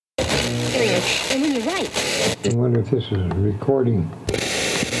Tim, you're right. I wonder if this is recording.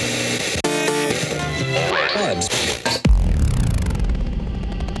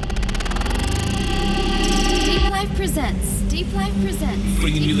 Deep Life presents.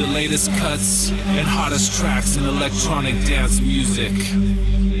 Bringing you the latest cuts and hottest tracks in electronic dance music.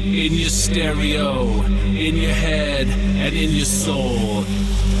 In your stereo, in your head, and in your soul.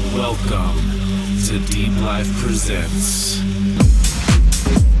 Welcome to Deep Life Presents.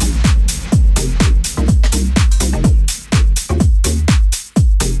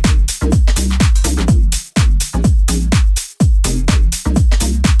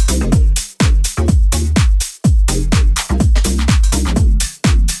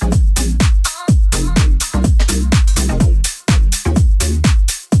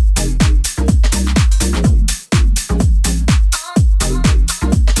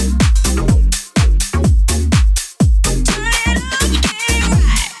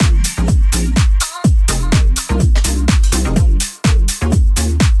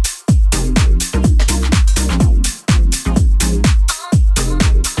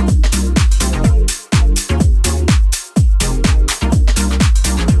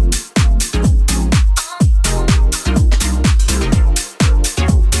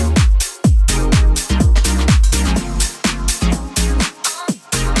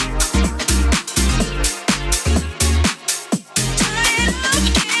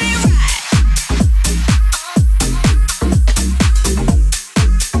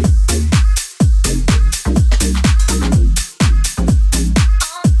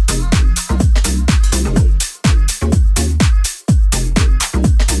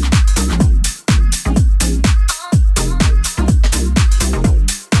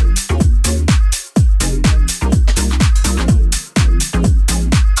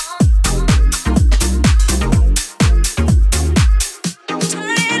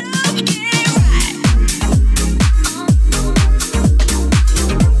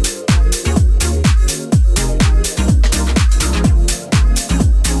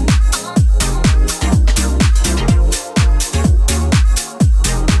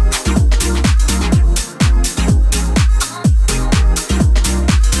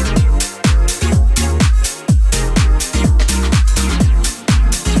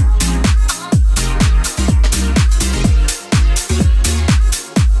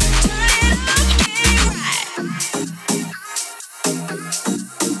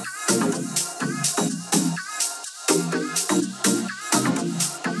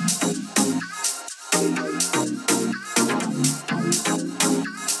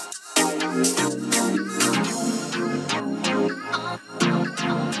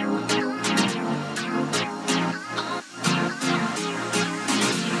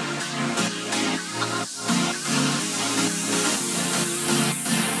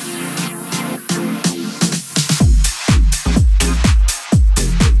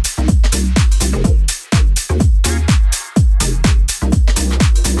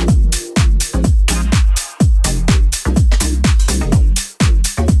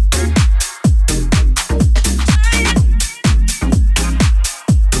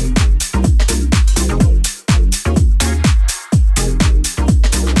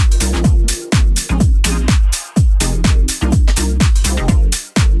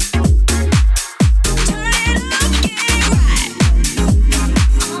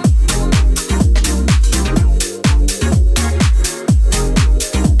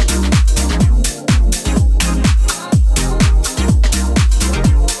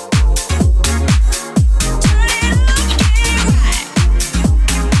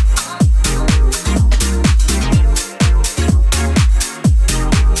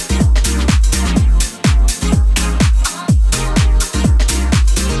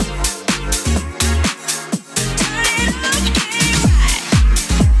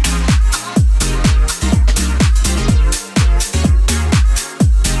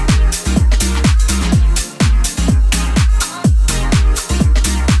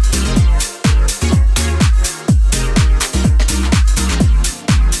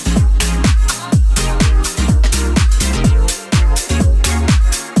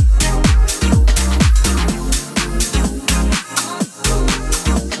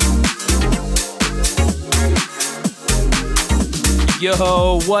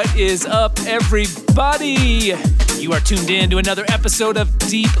 Yo, what is up, everybody? You are tuned in to another episode of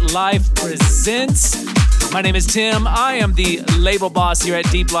Deep Life Presents. My name is Tim. I am the label boss here at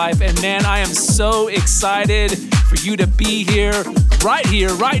Deep Life, and man, I am so excited for you to be here,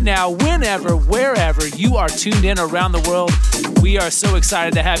 right now, whenever, wherever you are tuned in around the world. We are so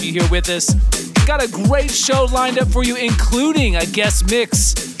excited to have you here with us. Got a great show lined up for you, including a guest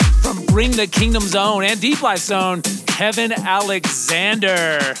mix from Bring the Kingdom's own and Deep Life's own Kevin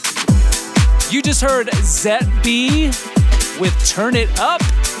Alexander. You just heard Zet B with Turn It Up.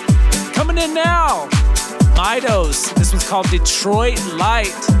 Coming in now, Midos. This one's called Detroit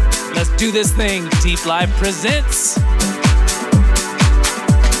Light. Let's do this thing. Deep Life presents.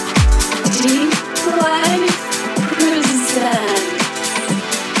 Deep Life presents.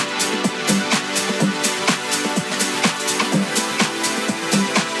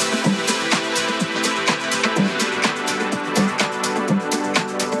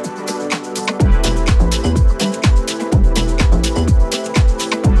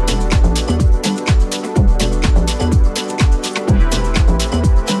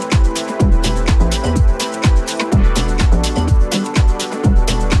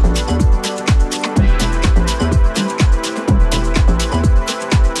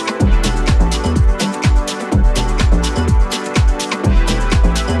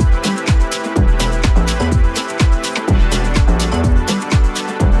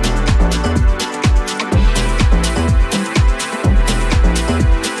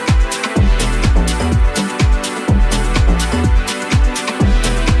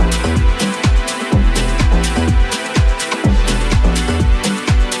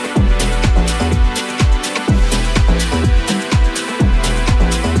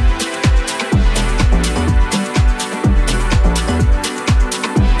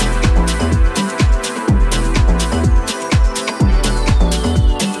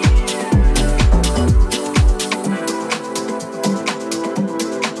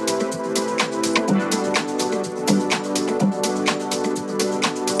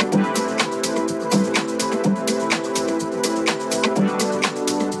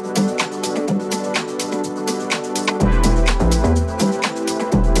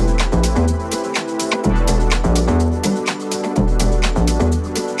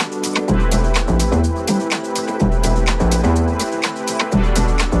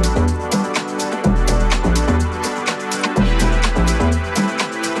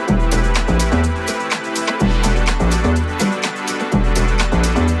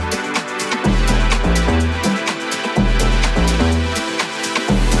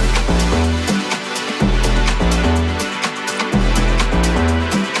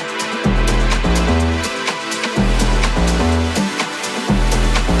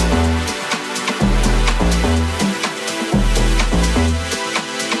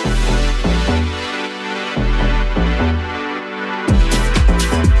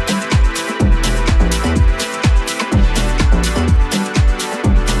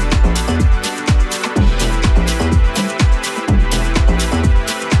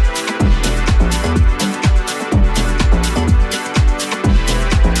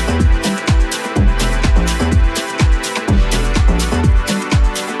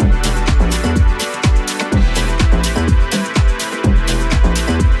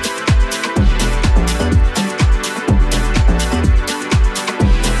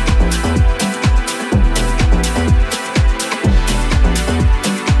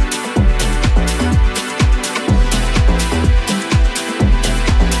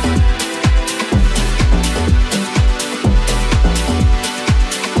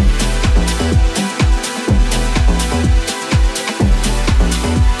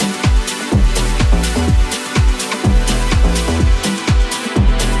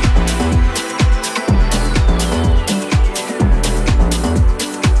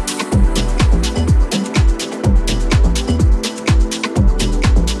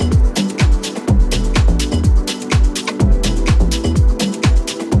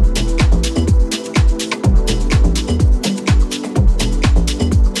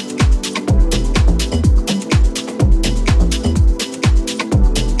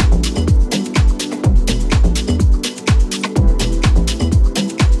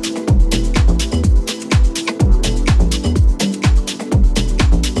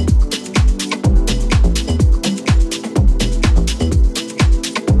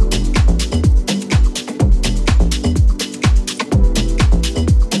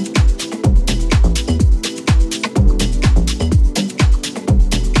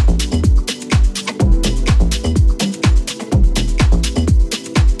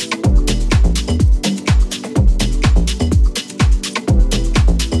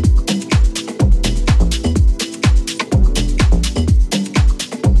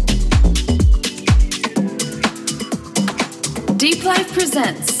 Deep Life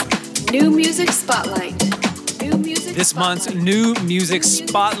presents New Music Spotlight. This month's New Music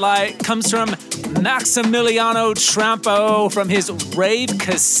Spotlight comes from Maximiliano Trampo from his Rave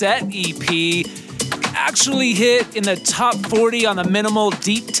Cassette EP. actually hit in the top 40 on the minimal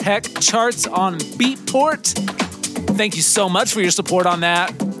deep tech charts on Beatport. Thank you so much for your support on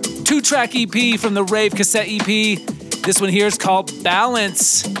that. 2-track EP from the Rave Cassette EP. This one here is called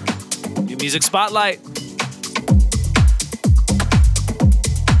Balance. New Music Spotlight.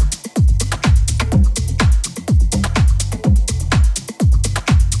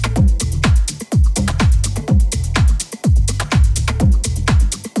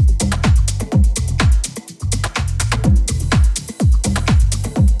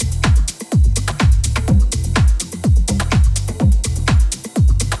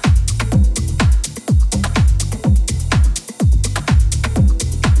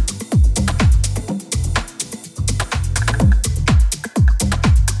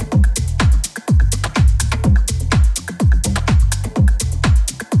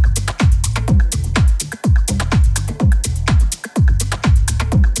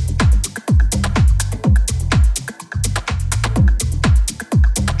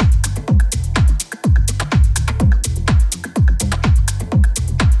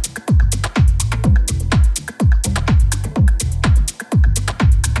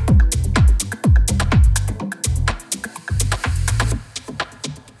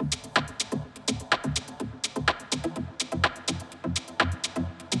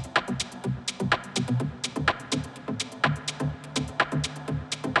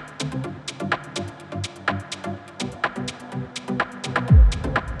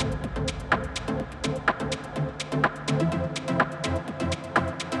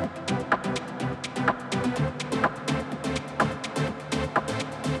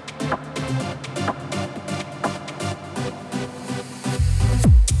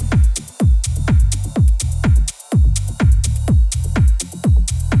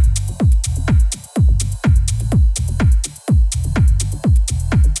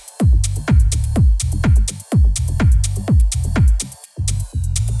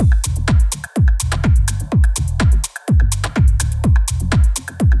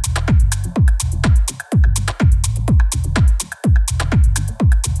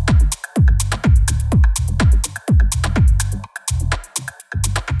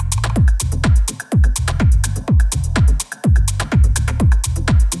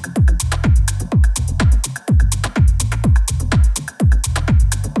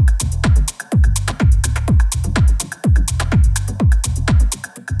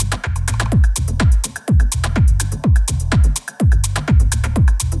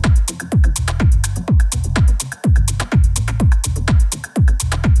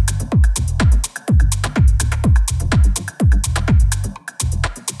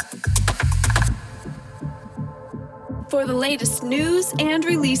 For the latest news and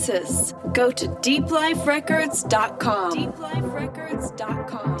releases, go to deepliferecords.com.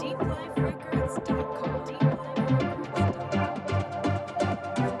 deepliferecords.com.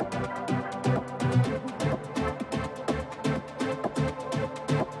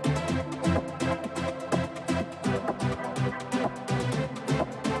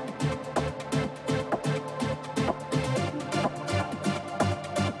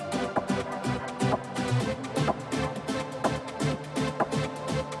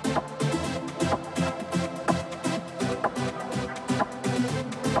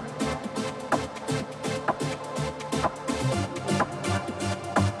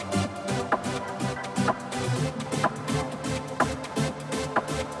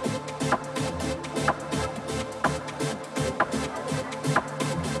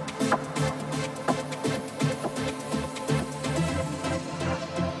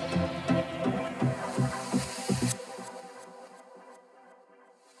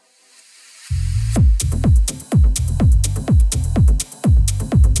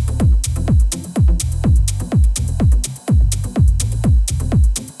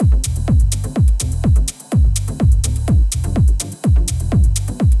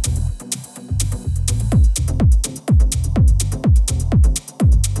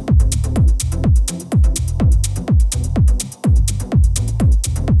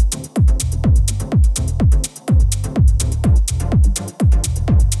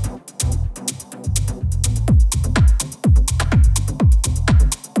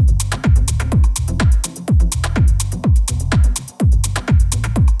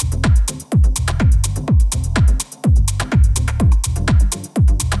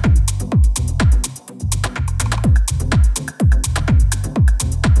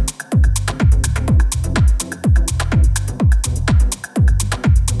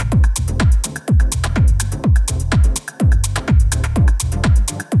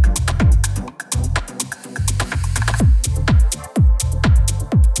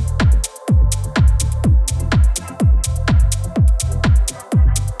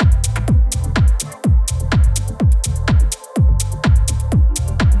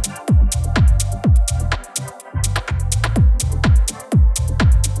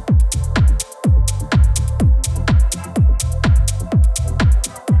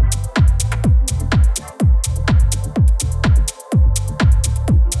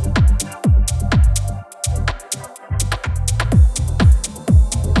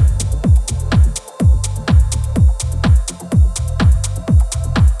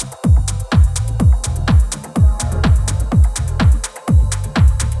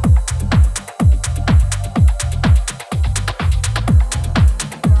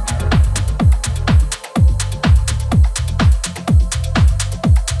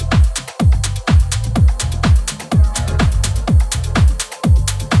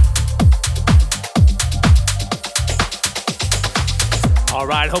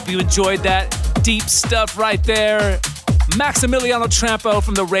 right, hope you enjoyed that deep stuff right there. Maximiliano Trampo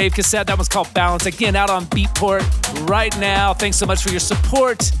from the Rave cassette. That one's called Balance. Again, out on Beatport right now. Thanks so much for your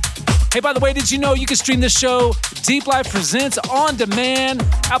support. Hey, by the way, did you know you can stream this show, Deep Life Presents, on demand,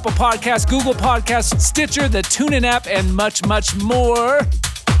 Apple Podcasts, Google Podcasts, Stitcher, the TuneIn app, and much, much more.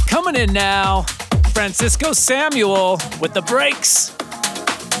 Coming in now, Francisco Samuel with The Breaks.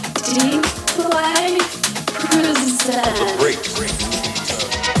 Deep Life Presents. The Breaks.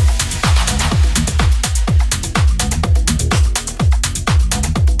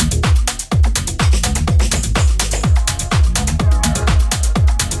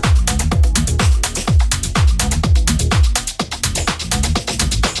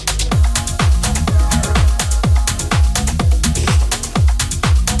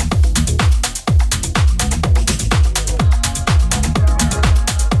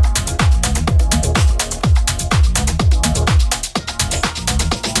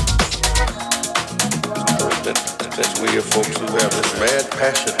 Folks who have this mad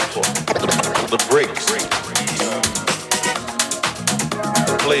passion for the breaks,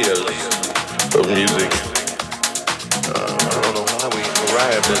 players of music. I don't know how we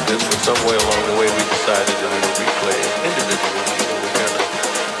arrived at this, but somewhere along the way we decided that we would replay individually. We kind of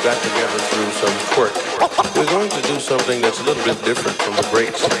got together through some quirk. We're going to do something that's a little bit different from the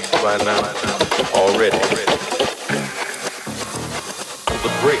breaks by now already.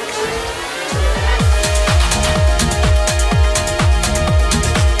 The breaks.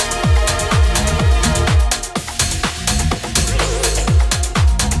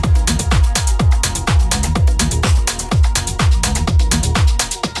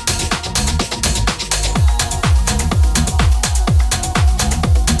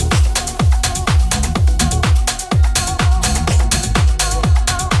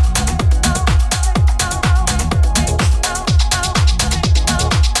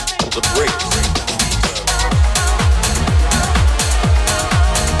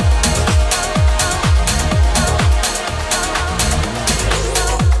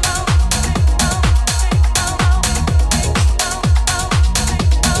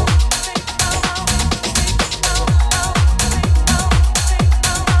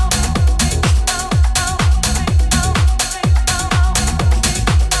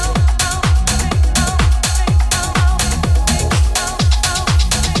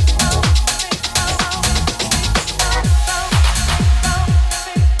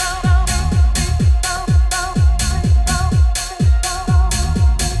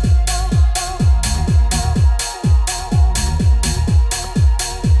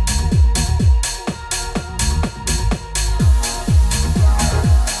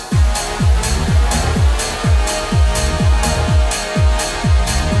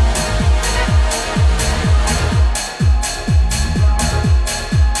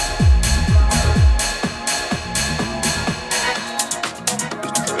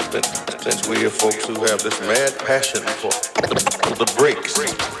 Since we are folks who have this mad passion for the breaks,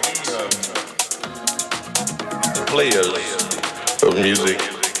 players of music.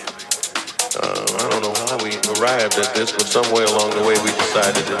 I don't know how we arrived at this, but somewhere along the way we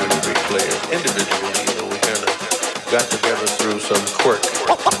decided that we would replay it individually. We kind of got together through some quirk.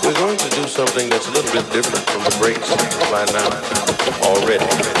 We're going to do something that's a little bit different from the breaks by now already.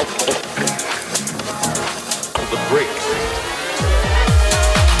 The breaks.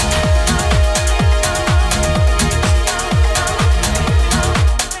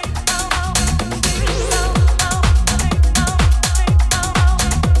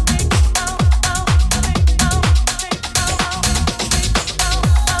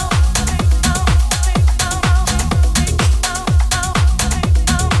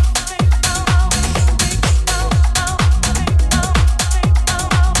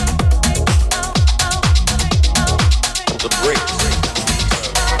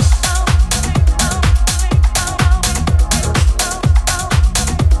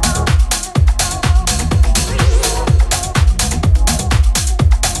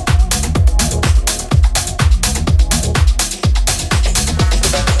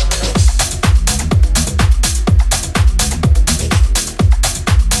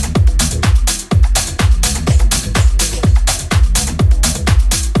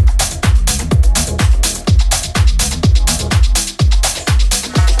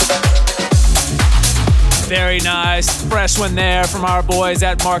 Fresh one there from our boys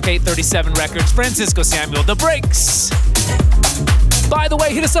at Mark 837 Records, Francisco Samuel, The Breaks. By the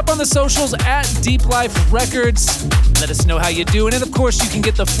way, hit us up on the socials at Deep Life Records. Let us know how you're doing. And of course, you can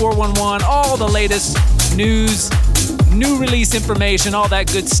get the 411, all the latest news, new release information, all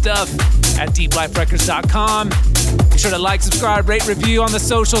that good stuff at deepliferecords.com. Be sure to like, subscribe, rate, review on the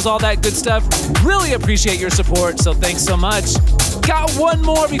socials, all that good stuff. Really appreciate your support, so thanks so much. Got one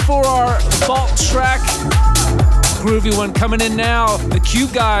more before our vault track. Groovy one coming in now. The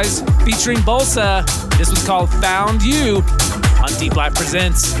Cube Guys featuring Bolsa. This was called Found You on Deep Life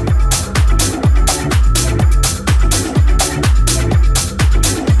Presents.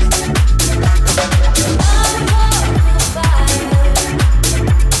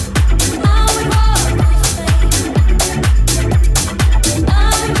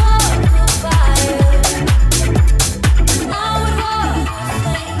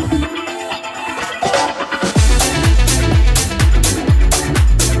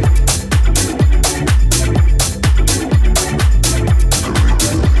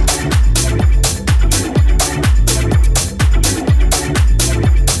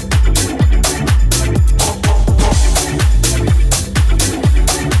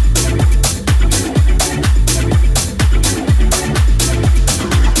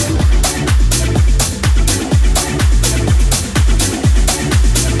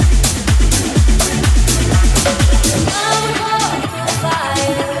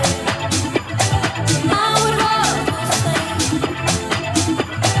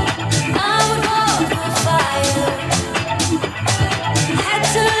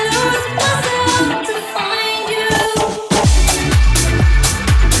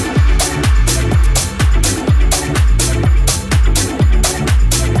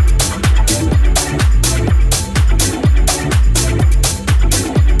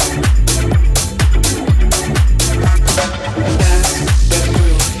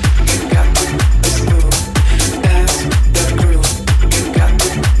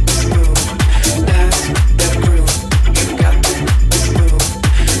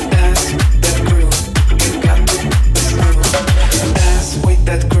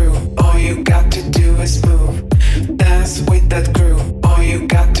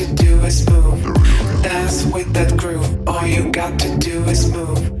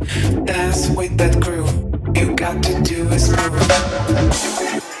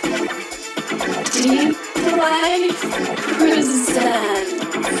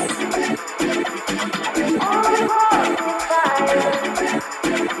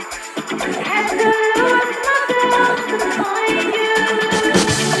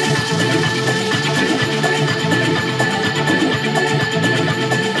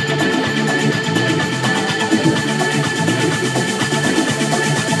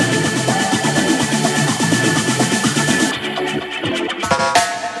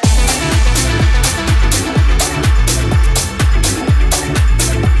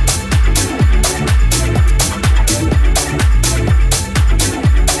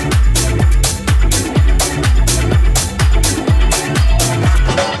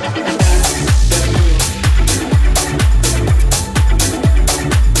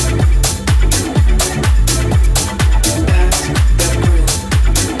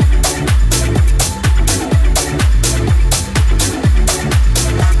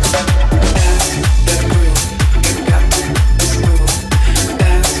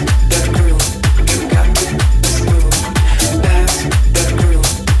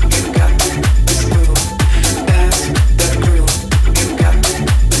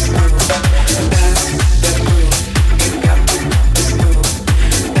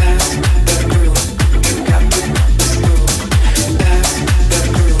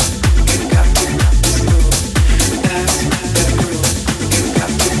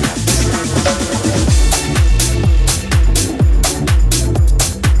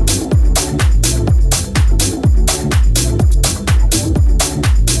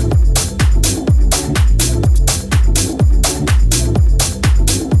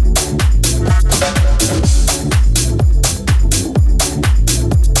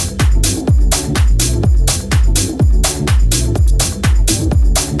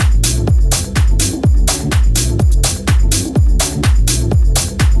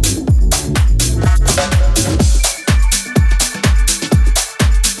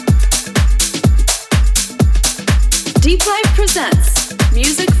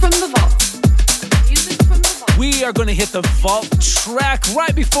 The vault track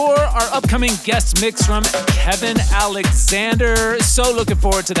right before our upcoming guest mix from Kevin Alexander. So looking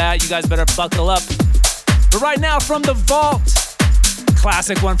forward to that. You guys better buckle up. But right now from the vault,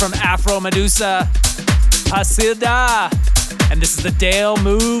 classic one from Afro Medusa, Pasilda. And this is the Dale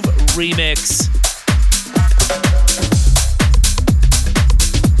Move remix.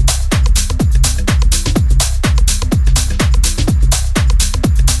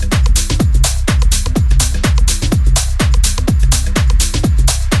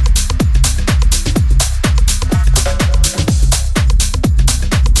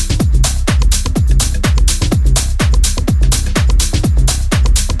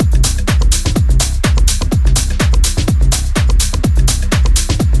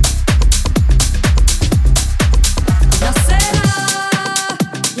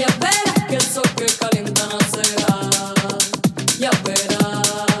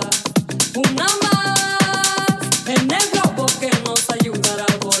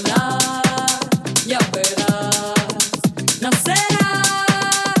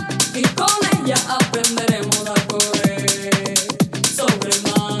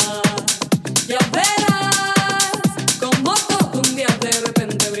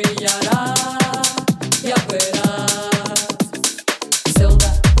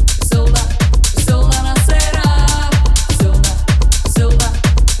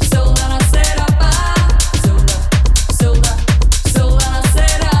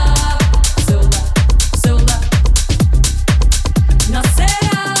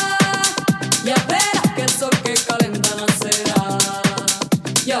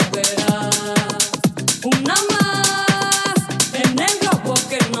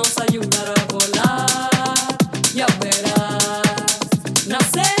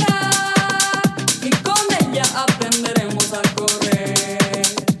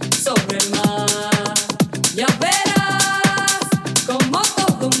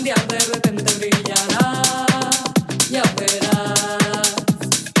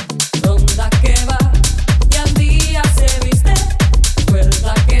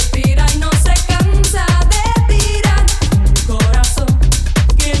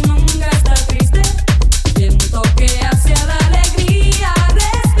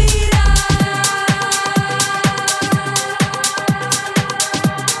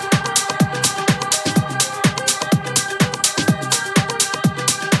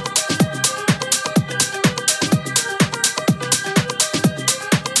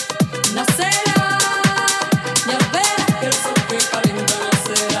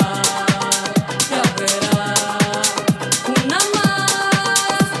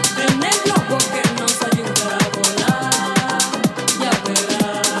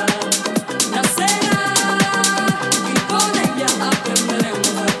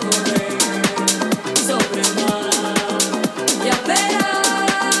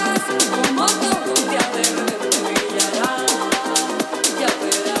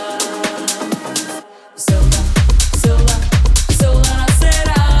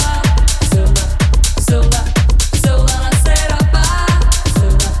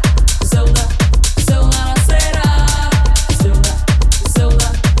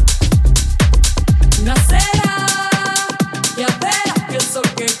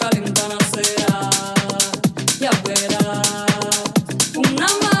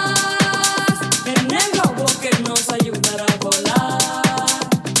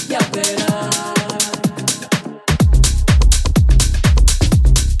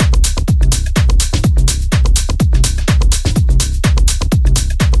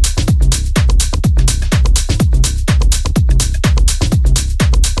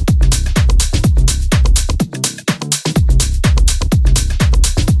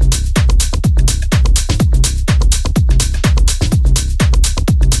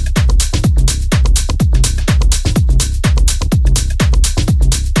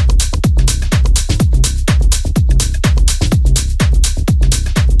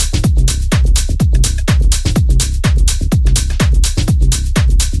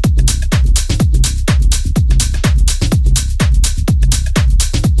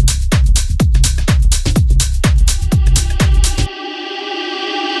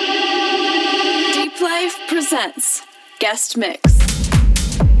 presents Guest Mix.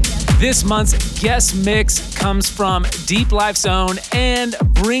 This month's guest mix comes from Deep Life's own and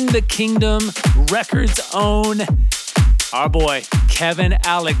Bring the Kingdom Records' own, our boy Kevin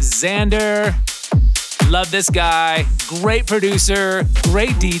Alexander. Love this guy. Great producer,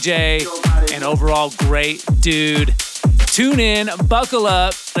 great DJ, and overall great dude. Tune in, buckle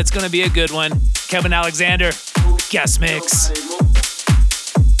up. It's going to be a good one. Kevin Alexander, guest mix.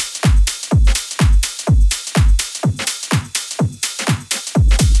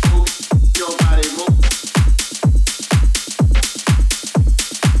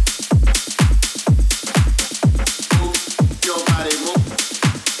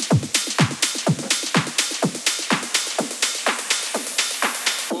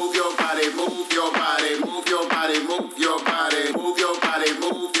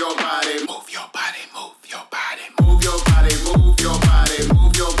 Move your body, move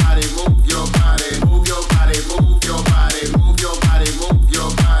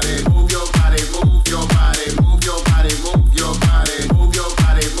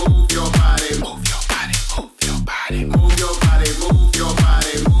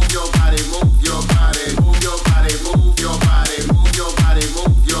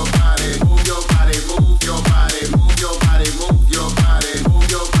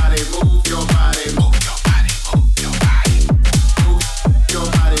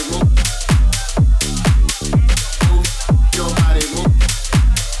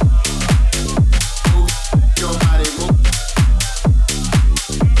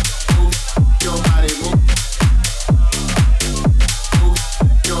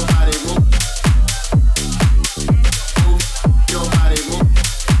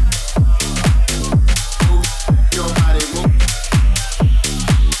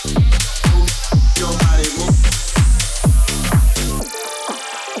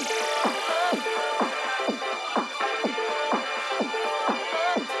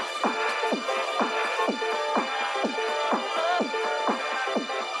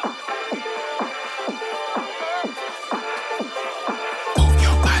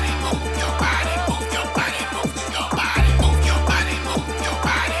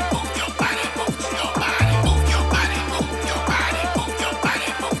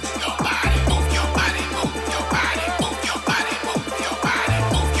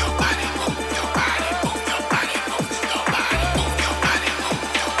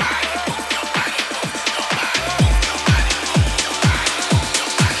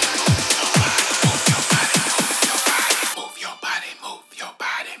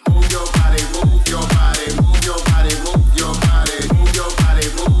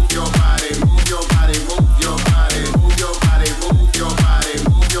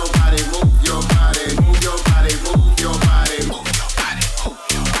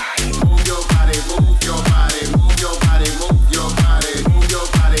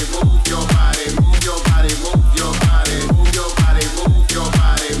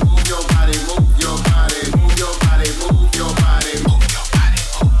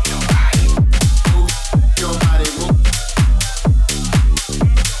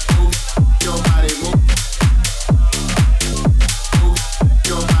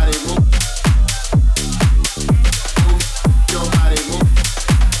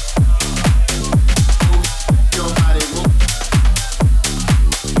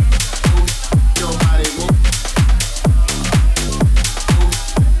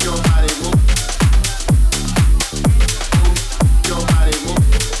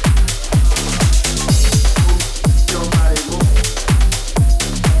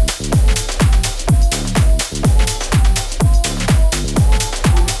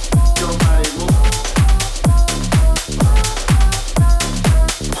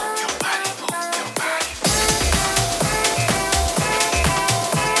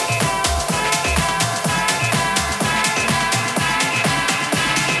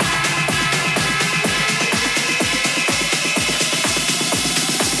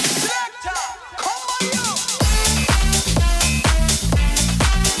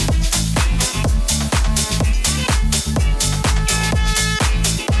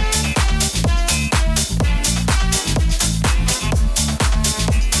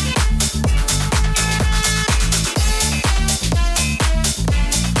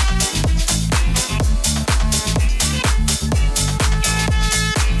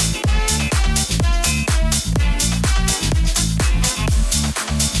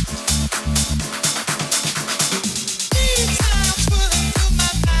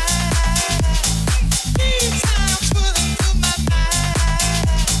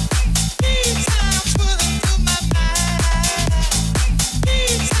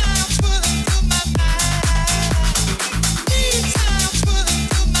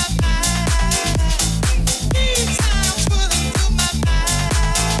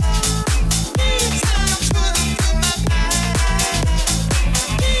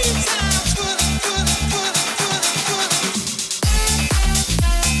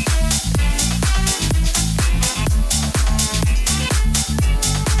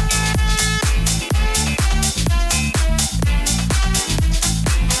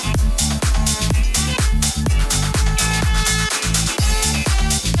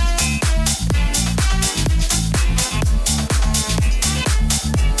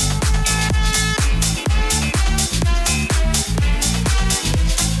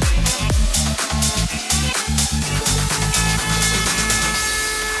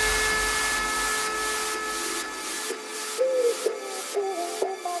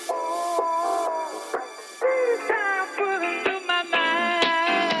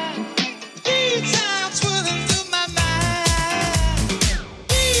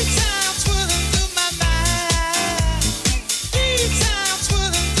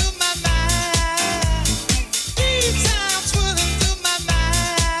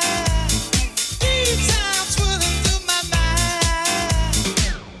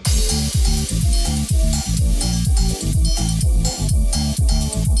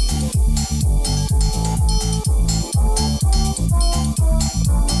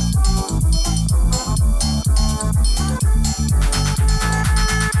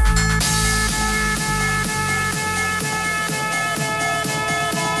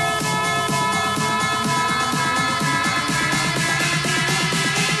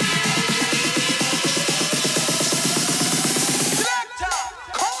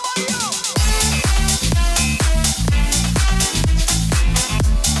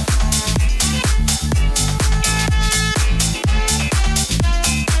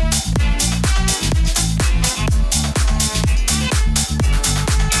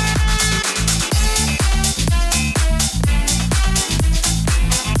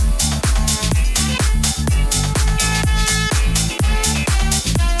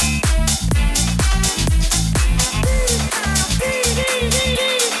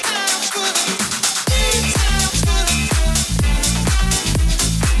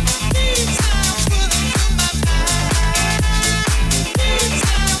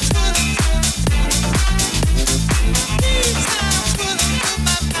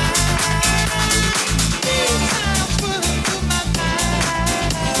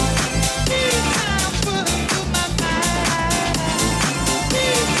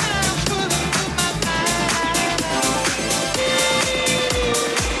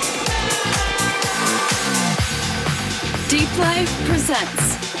Life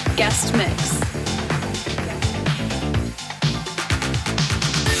presents Guest Mix.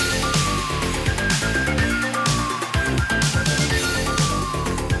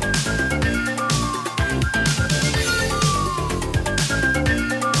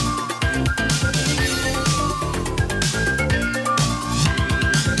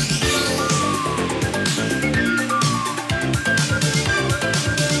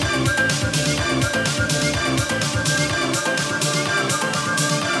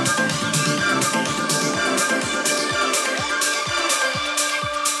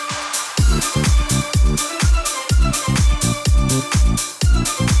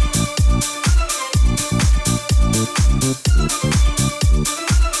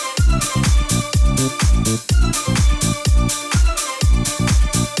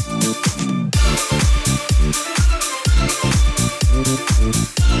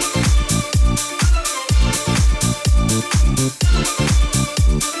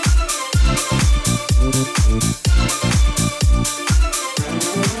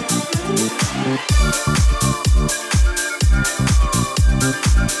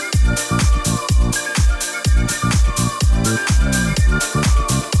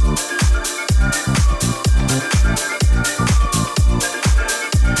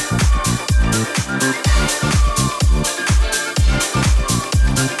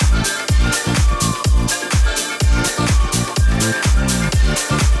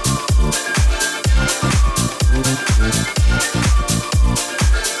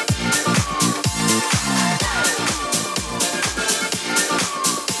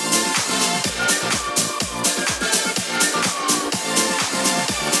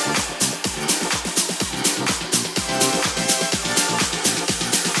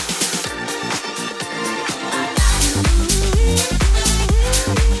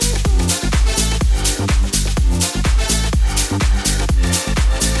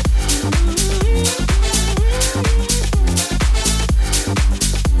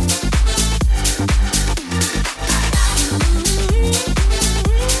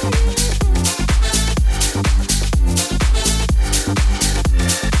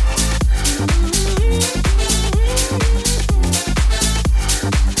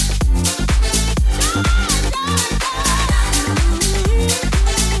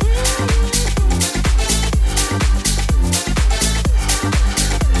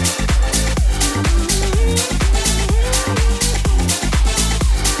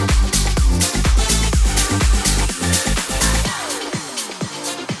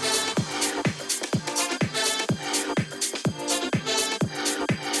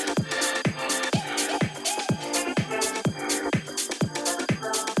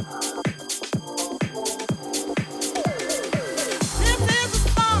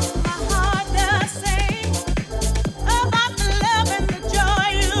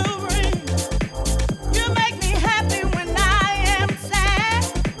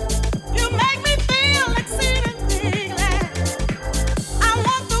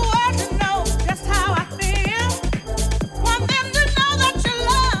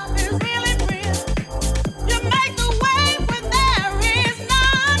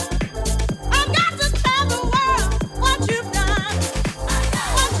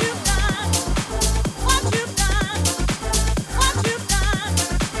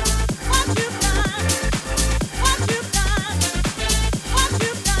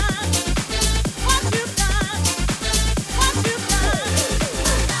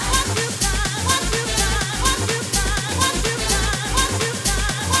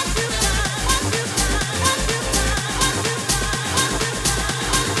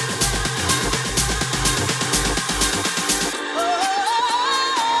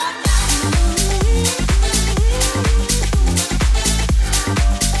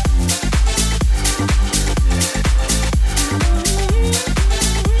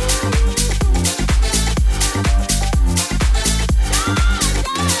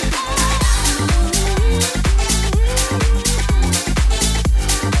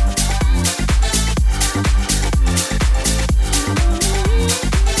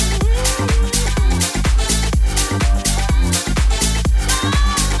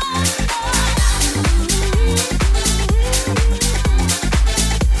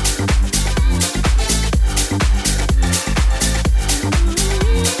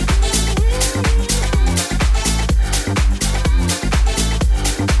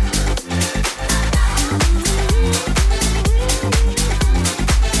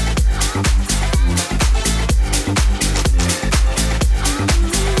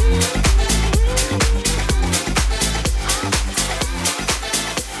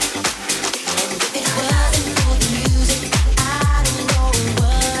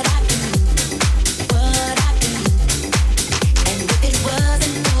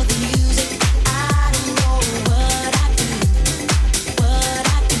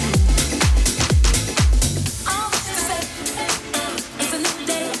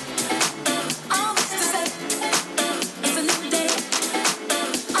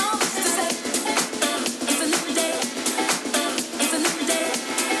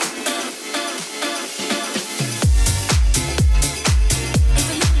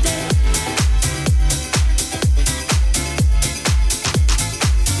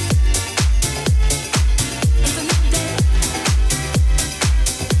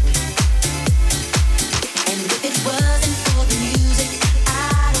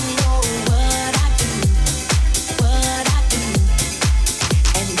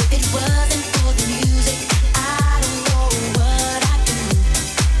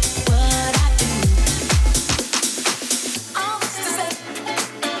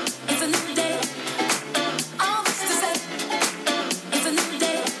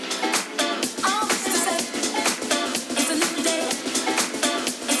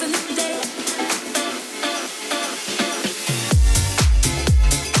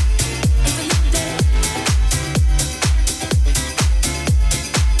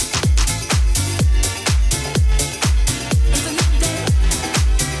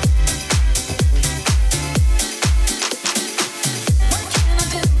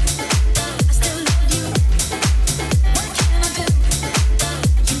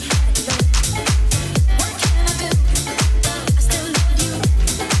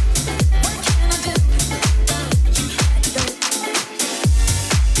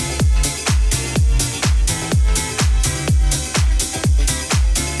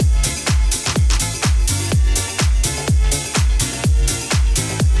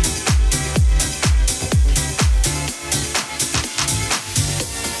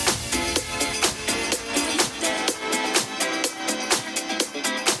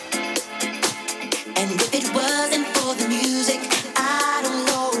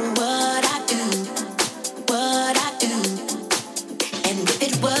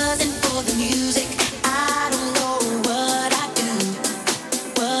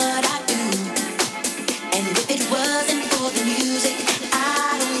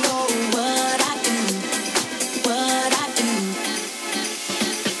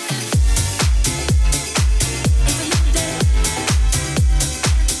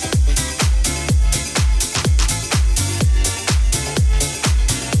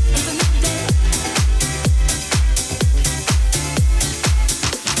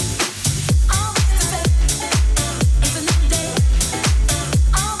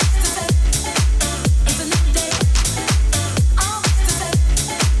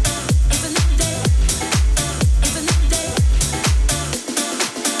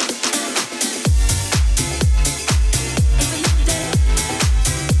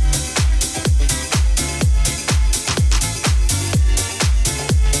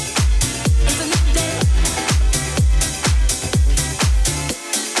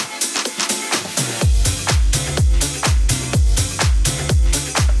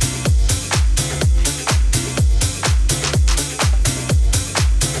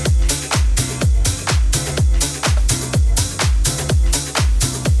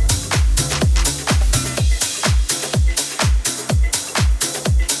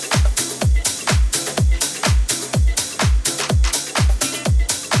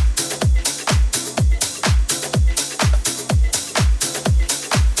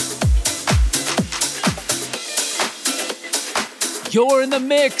 You're in the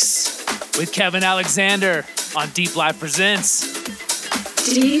mix with Kevin Alexander on Deep Life Presents.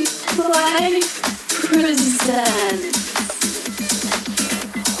 Deep Life Presents.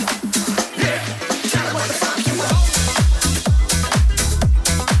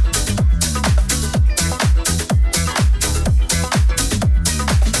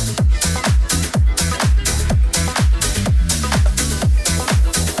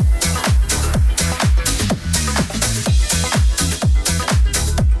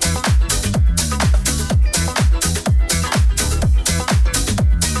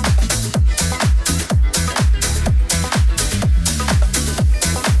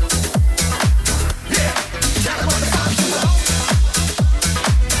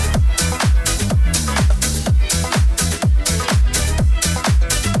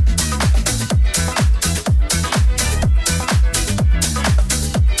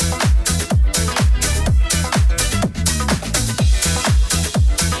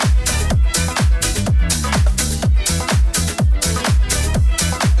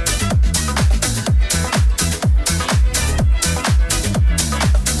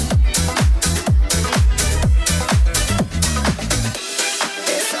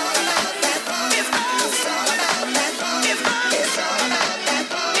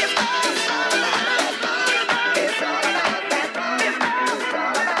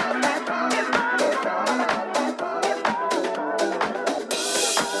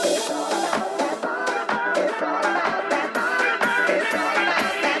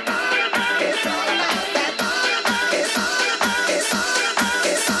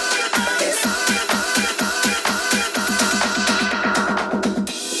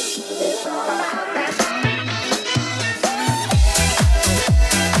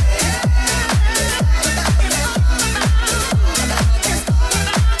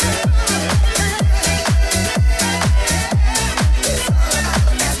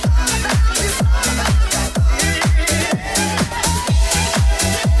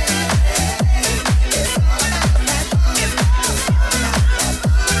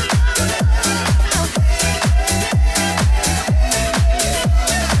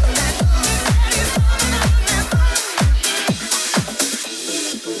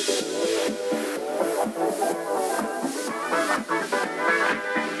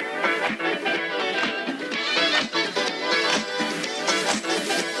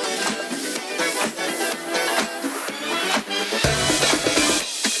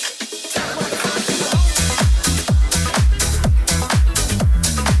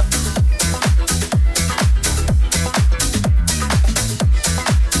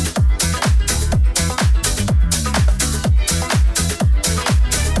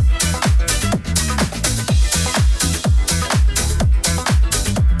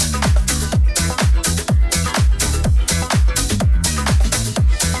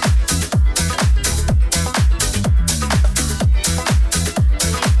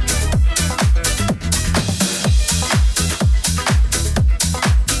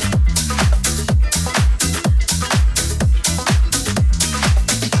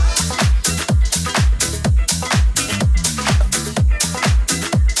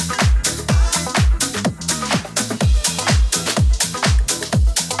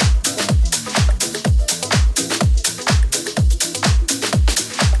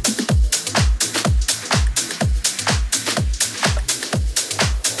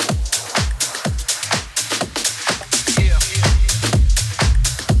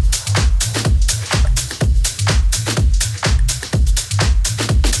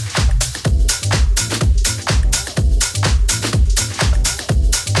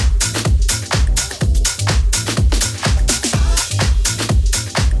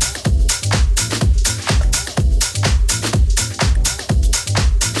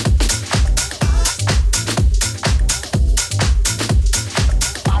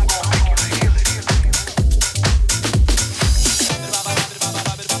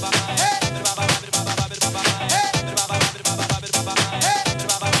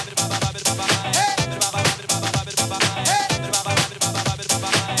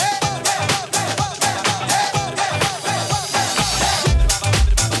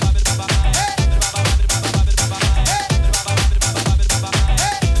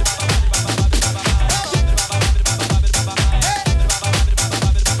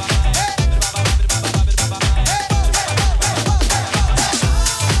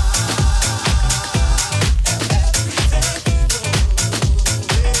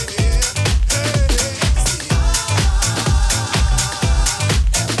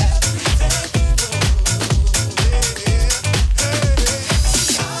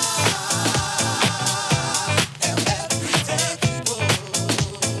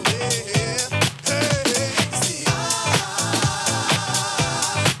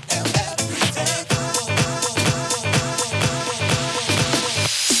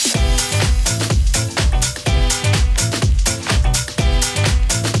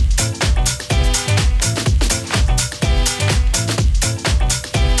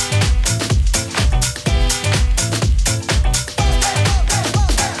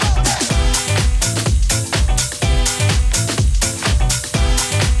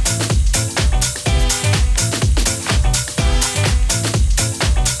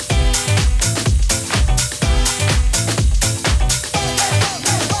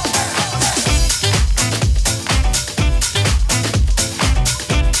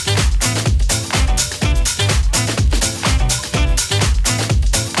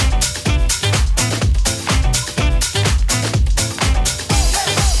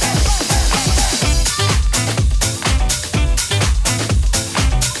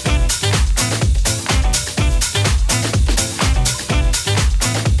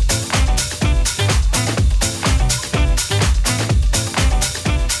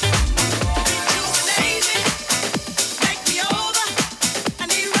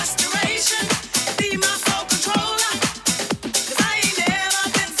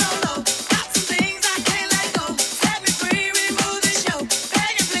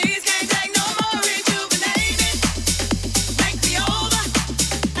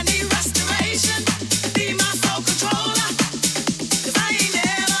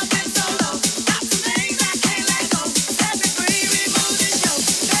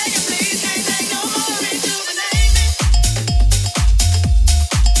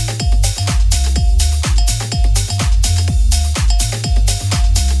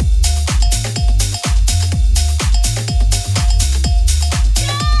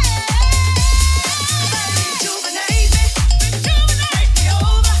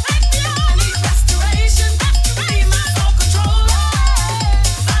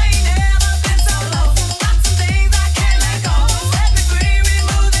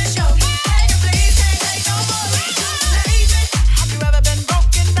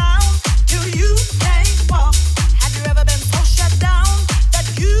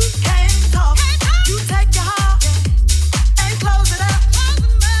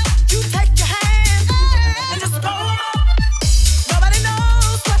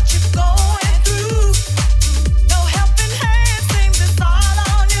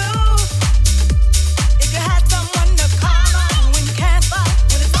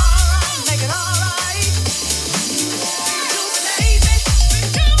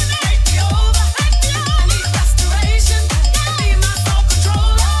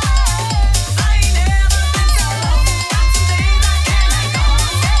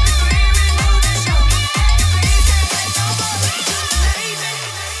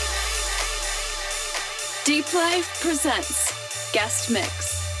 Deep Life presents Guest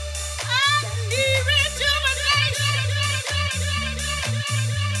Mix.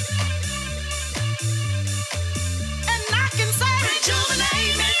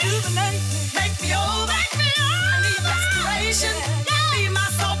 Make me over. I need restoration. Be my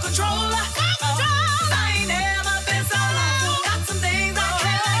soul controller. I ain't never been so low. Got some things I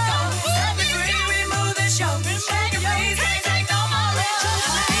can't let go. Set me free, remove the show. Shake your face, can't take no more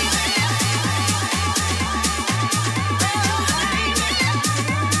rejuvenate.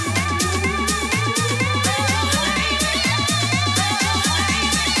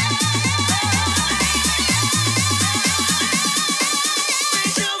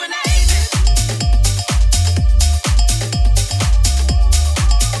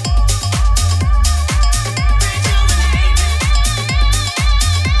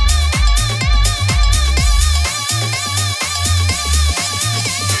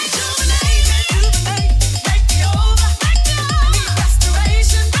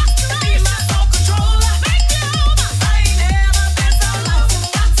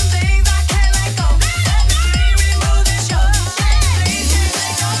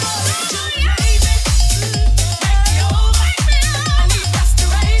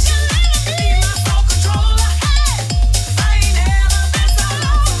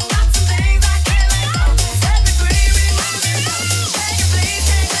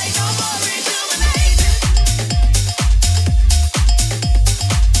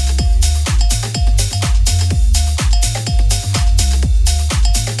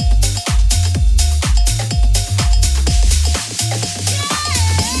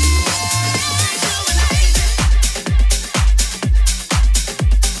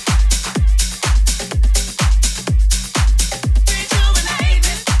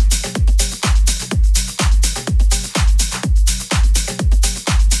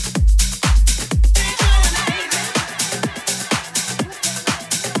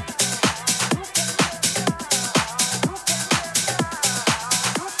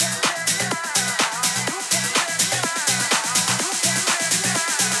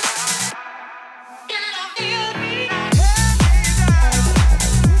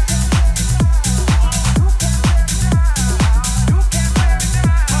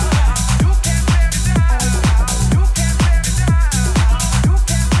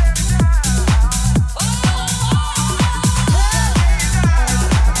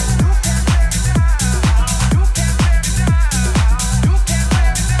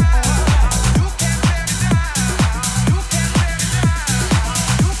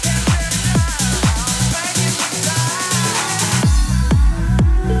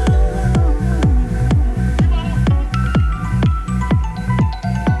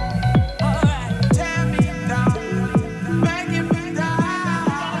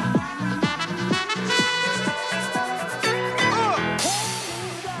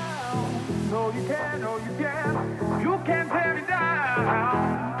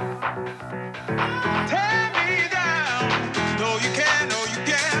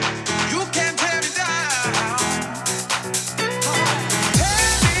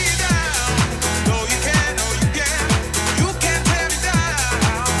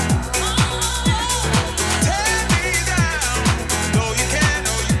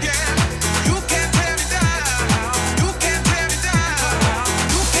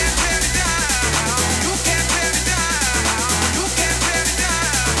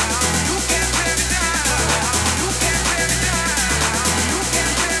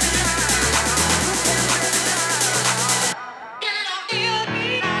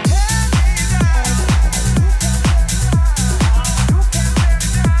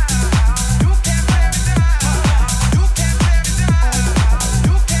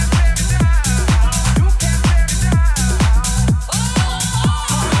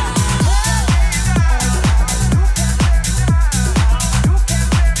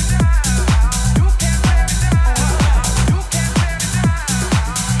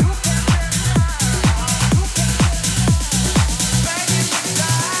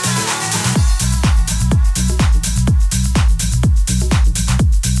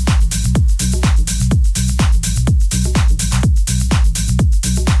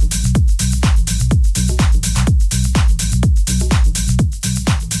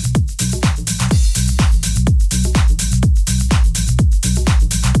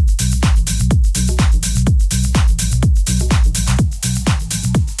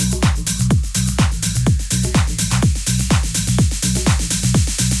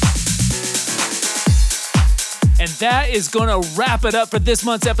 that is going to wrap it up for this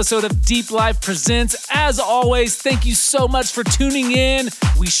month's episode of Deep Life Presents. As always, thank you so much for tuning in.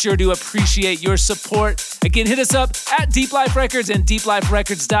 We sure do appreciate your support. Again, hit us up at Deep Life Records and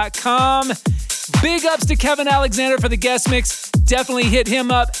deepliferecords.com. Big ups to Kevin Alexander for the guest mix. Definitely hit him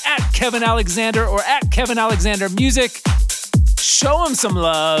up at Kevin Alexander or at Kevin Alexander Music. Show him some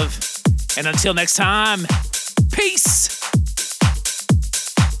love. And until next time, peace.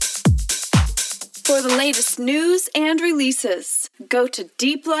 For the latest news and releases, go to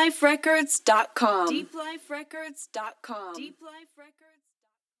deepliferecords.com. Deepliferecords.com. Deep Life Records.